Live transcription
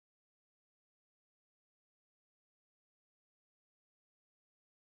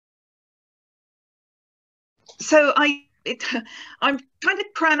So I'm trying to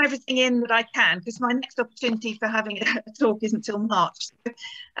cram everything in that I can because my next opportunity for having a talk isn't until March.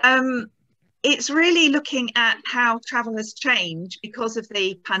 So, it's really looking at how travel has changed because of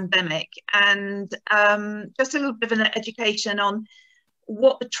the pandemic, and just a little bit of an education on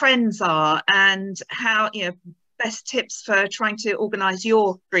what the trends are and how, best tips for trying to organise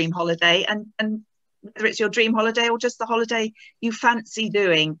your dream holiday, and whether it's your dream holiday or just the holiday you fancy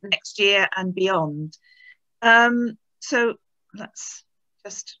doing next year and beyond. So let's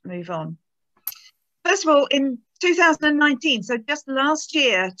just move on. First of all, in 2019, so just last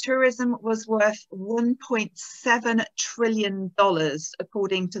year, tourism was worth $1.7 trillion,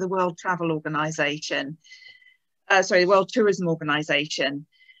 according to the World Travel Organization. The World Tourism Organization.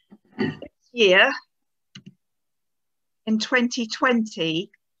 This year, in 2020,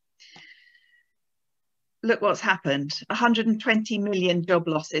 look what's happened. 120 million job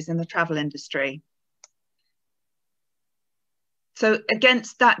losses in the travel industry. So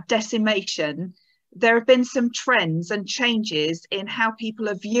against that decimation, there have been some trends and changes in how people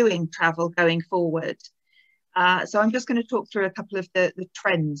are viewing travel going forward. So I'm just going to talk through a couple of the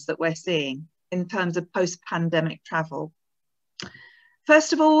trends that we're seeing in terms of post-pandemic travel.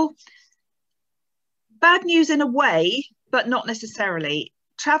 First of all, bad news in a way, but not necessarily.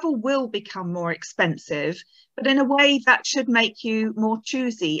 Travel will become more expensive, but in a way that should make you more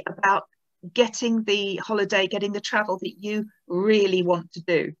choosy about getting the holiday, getting the travel that you really want to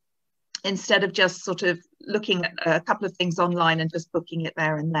do, instead of just sort of looking at a couple of things online and just booking it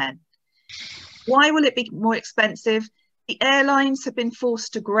there and then. Why will it be more expensive? The airlines have been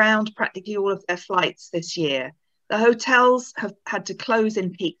forced to ground practically all of their flights this year. The hotels have had to close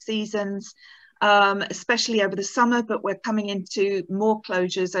in peak seasons, especially over the summer, but we're coming into more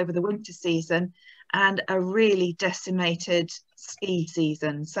closures over the winter season and a really decimated ski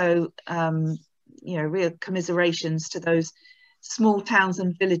season. So, real commiserations to those small towns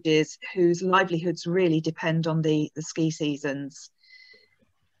and villages whose livelihoods really depend on the ski seasons.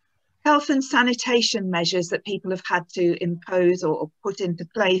 Health and sanitation measures that people have had to impose or put into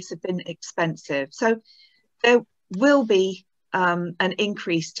place have been expensive. So there will be an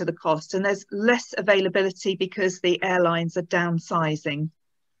increase to the cost, and there's less availability because the airlines are downsizing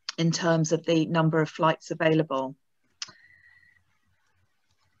in terms of the number of flights available.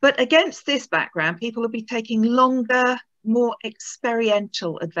 But against this background, people will be taking longer, more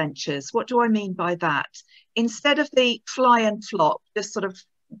experiential adventures. What do I mean by that? Instead of the fly and flop, just sort of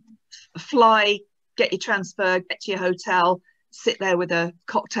fly, get your transfer, get to your hotel, sit there with a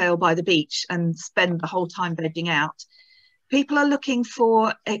cocktail by the beach and spend the whole time vegging out, people are looking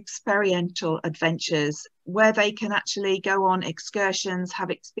for experiential adventures where they can actually go on excursions,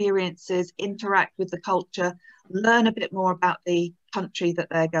 have experiences, interact with the culture, learn a bit more about the country that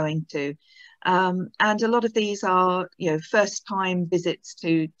they're going to. And a lot of these are, first time visits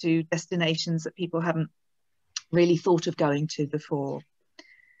to destinations that people haven't really thought of going to before.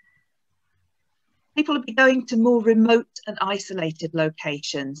 People will be going to more remote and isolated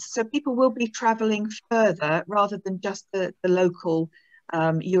locations. So people will be traveling further rather than just the local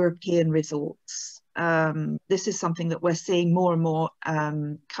European resorts. This is something that we're seeing more and more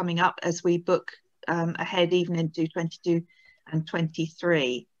coming up as we book ahead even into 22 and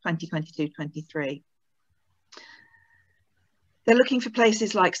 23, 2022, 23. They're looking for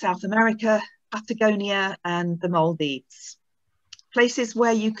places like South America, Patagonia, and the Maldives. Places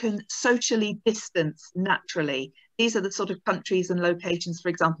where you can socially distance naturally. These are the sort of countries and locations, for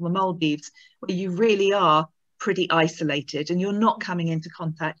example, the Maldives, where you really are pretty isolated and you're not coming into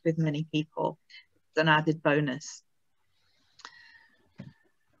contact with many people. It's an added bonus.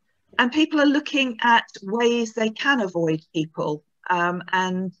 And people are looking at ways they can avoid people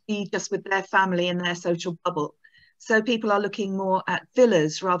and be just with their family and their social bubble. So people are looking more at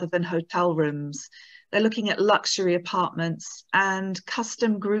villas rather than hotel rooms. They're looking at luxury apartments and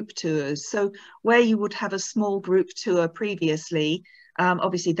custom group tours. So where you would have a small group tour previously,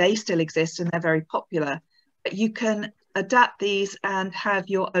 obviously they still exist and they're very popular, but you can adapt these and have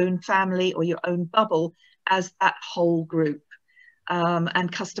your own family or your own bubble as that whole group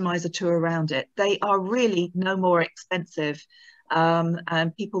and customize a tour around it. They are really no more expensive.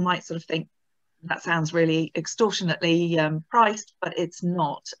 And people might sort of think, that sounds really extortionately priced, but it's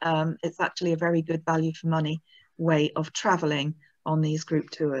not. It's actually a very good value for money way of traveling on these group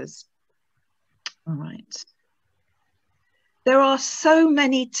tours. All right. There are so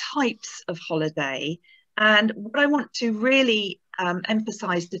many types of holiday, and what I want to really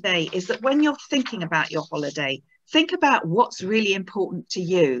emphasize today is that when you're thinking about your holiday, think about what's really important to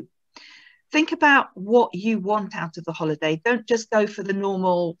you. think about what you want out of the holiday. Don't just go for the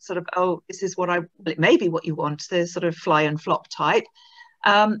normal sort of, oh, this is what well, it may be what you want, the sort of fly and flop type.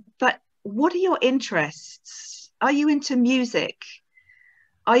 But what are your interests? Are you into music?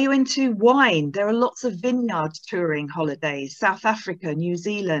 Are you into wine? There are lots of vineyard touring holidays, South Africa, New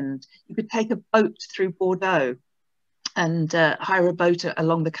Zealand. You could take a boat through Bordeaux and hire a boat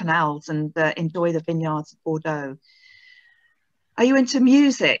along the canals and enjoy the vineyards of Bordeaux. Are you into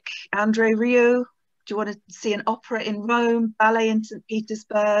music? Andre Rieu? Do you want to see an opera in Rome, ballet in St.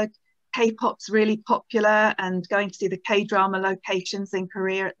 Petersburg? K-pop's really popular, and going to see the K-drama locations in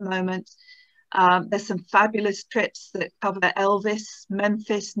Korea at the moment. There's some fabulous trips that cover Elvis,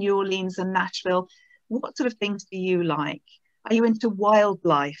 Memphis, New Orleans, and Nashville. What sort of things do you like? Are you into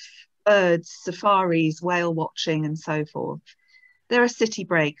wildlife, birds, safaris, whale watching, and so forth? There are city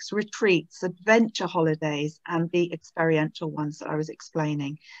breaks, retreats, adventure holidays, and the experiential ones that I was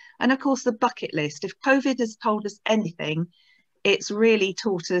explaining. And of course, the bucket list. If COVID has told us anything, it's really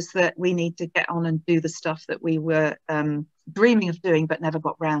taught us that we need to get on and do the stuff that we were dreaming of doing but never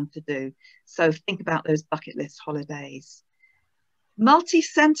got round to do. So think about those bucket list holidays.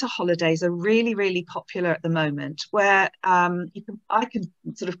 Multi-center holidays are really, really popular at the moment, where I can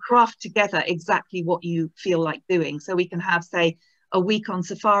sort of craft together exactly what you feel like doing. So we can have, say, a week on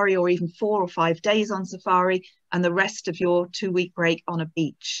safari, or even 4 or 5 days on safari, and the rest of your 2-week break on a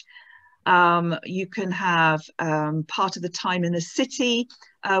beach. You can have part of the time in the city.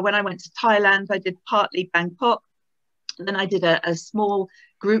 When I went to Thailand, I did partly Bangkok. Then I did a small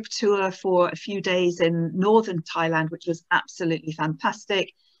group tour for a few days in northern Thailand, which was absolutely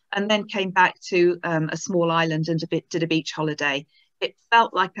fantastic. And then came back to a small island and did a beach holiday. It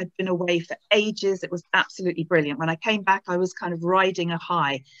felt like I'd been away for ages. It was absolutely brilliant. When I came back, I was kind of riding a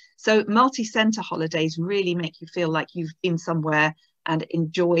high. So multi-center holidays really make you feel like you've been somewhere and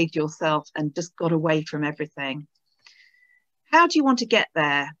enjoyed yourself and just got away from everything. How do you want to get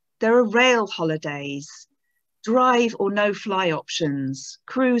there? There are rail holidays, drive or no fly options,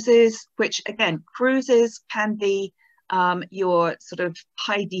 cruises, which again, cruises can be your sort of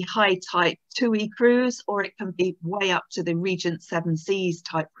high type TUI cruise, or it can be way up to the Regent Seven Seas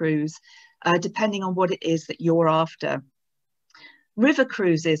type cruise, depending on what it is that you're after. River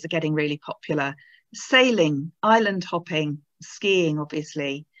cruises are getting really popular, sailing, island hopping, skiing,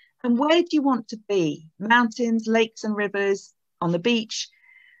 obviously. And where do you want to be? Mountains, lakes and rivers, on the beach,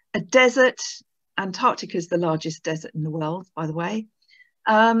 a desert. Antarctica is the largest desert in the world, by the way.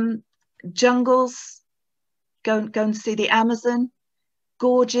 Jungles, go and see the Amazon.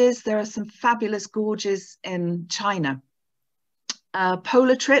 Gorges, there are some fabulous gorges in China.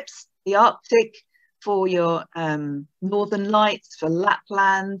 Polar trips, the Arctic for your northern lights, for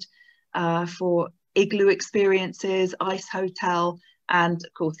Lapland, for igloo experiences, ice hotel, and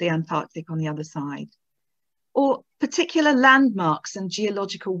of course the Antarctic on the other side. Or particular landmarks and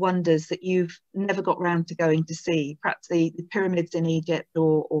geological wonders that you've never got round to going to see, perhaps the pyramids in Egypt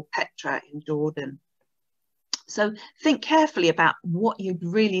or Petra in Jordan. So think carefully about what you'd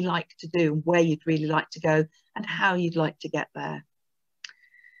really like to do, where you'd really like to go, and how you'd like to get there.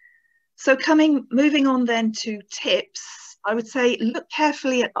 So moving on then to tips, I would say look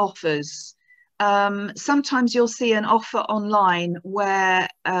carefully at offers. Sometimes you'll see an offer online where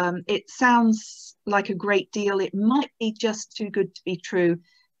it sounds like a great deal. It might be just too good to be true,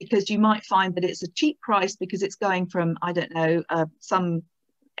 because you might find that it's a cheap price because it's going from, I don't know, some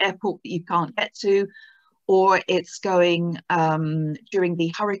airport that you can't get to, or it's going during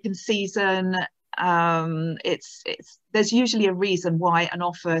the hurricane season. There's usually a reason why an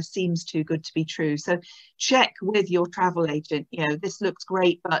offer seems too good to be true. So check with your travel agent, this looks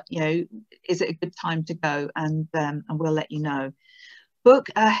great, but is it a good time to go? And we'll let you know. Book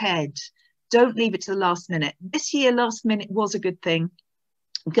ahead. Don't leave it to the last minute. This year, last minute was a good thing.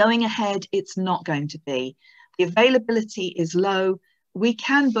 Going ahead, it's not going to be. The availability is low. We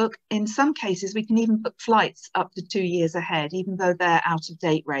can book, in some cases, we can even book flights up to 2 years ahead, even though they're out of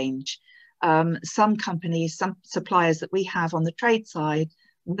date range. Some companies, some suppliers that we have on the trade side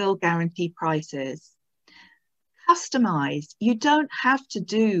will guarantee prices. Customize. You don't have to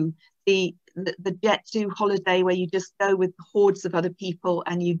do the Jet2 holiday where you just go with hordes of other people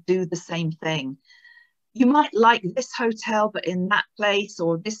and you do the same thing. You might like this hotel, but in that place,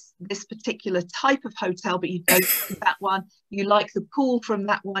 or this particular type of hotel, but you don't like that one. You like the pool from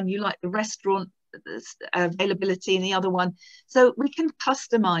that one. You like the restaurant availability in the other one. So we can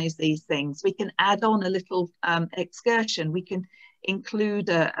customize these things. We can add on a little excursion. We can include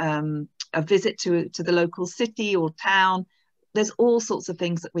a visit to the local city or town. There's all sorts of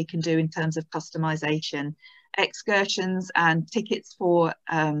things that we can do in terms of customization. excursions and tickets for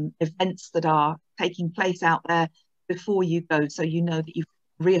events that are taking place out there before you go, so you know that you're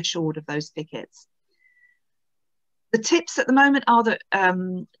reassured of those tickets. The tips at the moment are that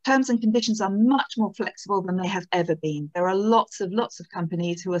terms and conditions are much more flexible than they have ever been. There are lots of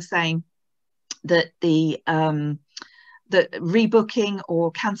companies who are saying that the that rebooking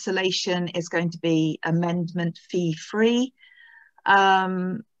or cancellation is going to be amendment fee free.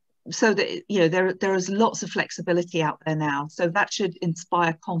 So that, you know, there is lots of flexibility out there now. So that should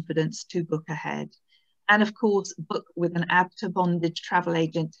inspire confidence to book ahead. And of course, book with an ABTA bonded travel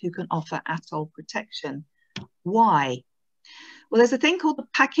agent who can offer ATOL protection. Why? Well, there's a thing called the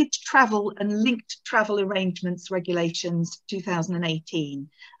Package Travel and Linked Travel Arrangements Regulations 2018.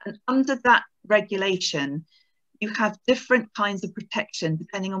 And under that regulation, you have different kinds of protection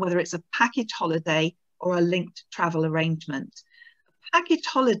depending on whether it's a package holiday or a linked travel arrangement. A package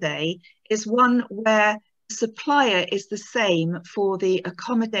holiday is one where the supplier is the same for the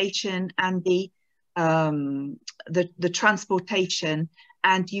accommodation and the transportation,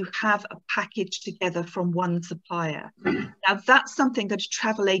 and you have a package together from one supplier. Now that's something that a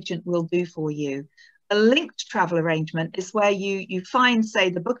travel agent will do for you. A linked travel arrangement is where you find, say,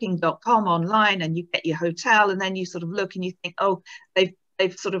 the booking.com online and you get your hotel, and then you sort of look and you think, oh, they've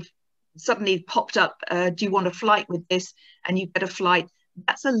sort of suddenly popped up, do you want a flight with this? And you get a flight.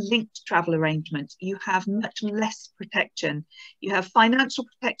 That's a linked travel arrangement. You have much less protection. You have financial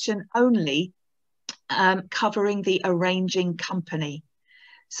protection only, covering the arranging company.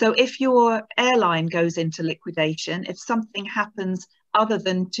 So if your airline goes into liquidation, if something happens other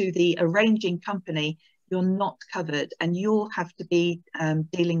than to the arranging company, you're not covered, and you'll have to be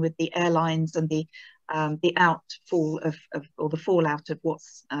dealing with the airlines and the outfall or the fallout of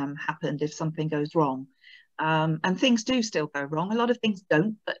what's happened if something goes wrong. And things do still go wrong. A lot of things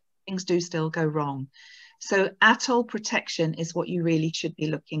don't, but things do still go wrong. So ATOL protection is what you really should be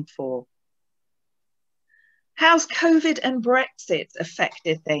looking for. How's COVID and Brexit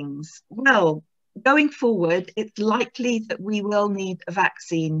affected things? Well, going forward, it's likely that we will need a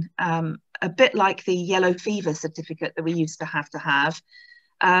vaccine, a bit like the yellow fever certificate that we used to have,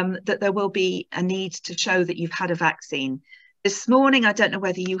 that there will be a need to show that you've had a vaccine. This morning, I don't know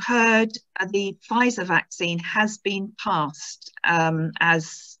whether you heard, the Pfizer vaccine has been passed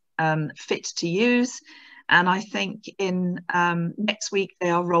as fit to use. And I think in next week, they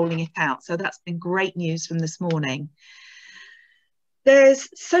are rolling it out. So that's been great news from this morning. There's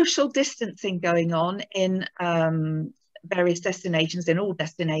social distancing going on in various destinations, in all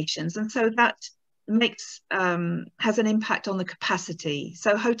destinations. And so that has an impact on the capacity.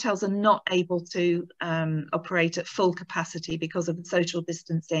 So hotels are not able to operate at full capacity because of the social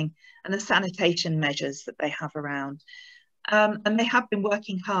distancing and the sanitation measures that they have around. And they have been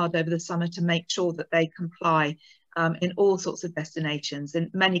working hard over the summer to make sure that they comply in all sorts of destinations.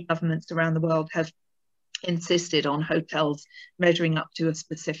 And many governments around the world have insisted on hotels measuring up to a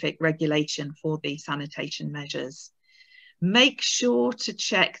specific regulation for the sanitation measures. Make sure to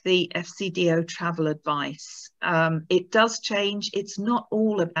check the FCDO travel advice. It does change. It's not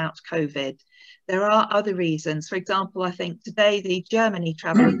all about COVID. There are other reasons. For example, I think today the Germany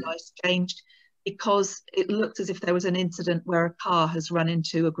travel advice changed because it looked as if there was an incident where a car has run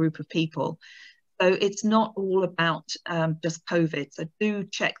into a group of people. So it's not all about just COVID. So do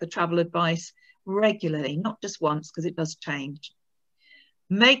check the travel advice regularly, not just once, because it does change.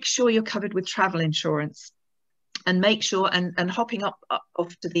 Make sure you're covered with travel insurance, and make sure, and hopping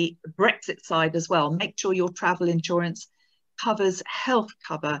off to the Brexit side as well, make sure your travel insurance covers health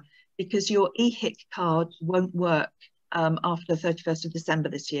cover, because your EHIC card won't work after 31st of December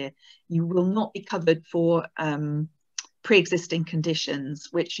this year. You will not be covered for pre-existing conditions,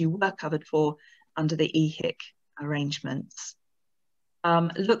 which you were covered for under the EHIC arrangements.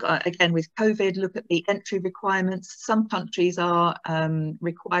 Look, again, with COVID, look at the entry requirements. Some countries are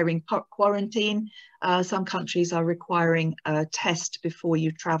requiring quarantine. Some countries are requiring a test before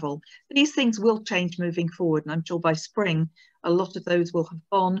you travel. But these things will change moving forward. And I'm sure by spring, a lot of those will have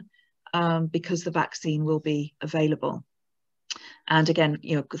gone because the vaccine will be available. And again,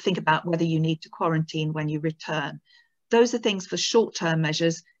 you know, think about whether you need to quarantine when you return. Those are things for short-term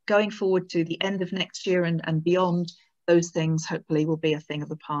measures. Going forward to the end of next year and beyond, those things hopefully will be a thing of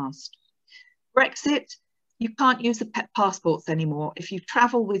the past. Brexit, you can't use the pet passports anymore. If you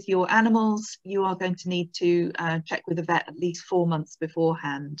travel with your animals, you are going to need to check with a vet at least 4 months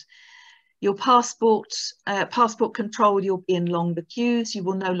beforehand. Your passport control, you'll be in longer queues. You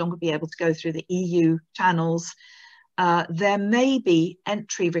will no longer be able to go through the EU channels. There may be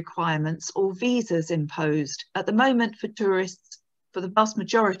entry requirements or visas imposed. At the moment, for tourists, for the vast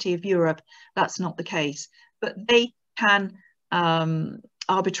majority of Europe, that's not the case. but they can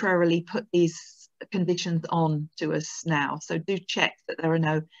arbitrarily put these conditions on to us now. So do check that there are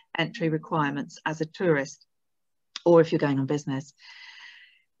no entry requirements as a tourist, or if you're going on business.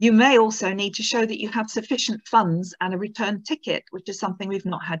 You may also need to show that you have sufficient funds and a return ticket, which is something we've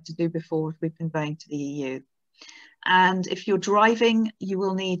not had to do before if we've been going to the EU. And if you're driving, you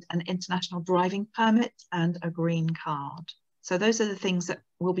will need an international driving permit and a green card. So those are the things that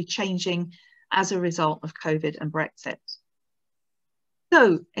will be changing as a result of COVID and Brexit.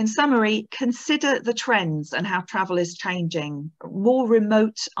 So in summary, consider the trends and how travel is changing. More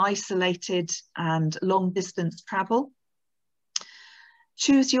remote, isolated and long distance travel.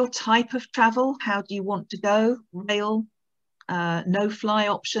 Choose your type of travel. How do you want to go? Rail, no-fly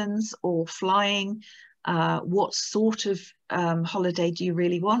options, or flying? What sort of holiday do you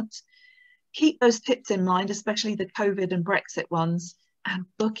really want? Keep those tips in mind, especially the COVID and Brexit ones, and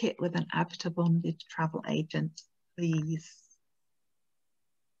book it with an ABTA bonded travel agent, please.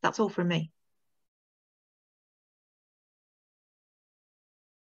 That's all from me.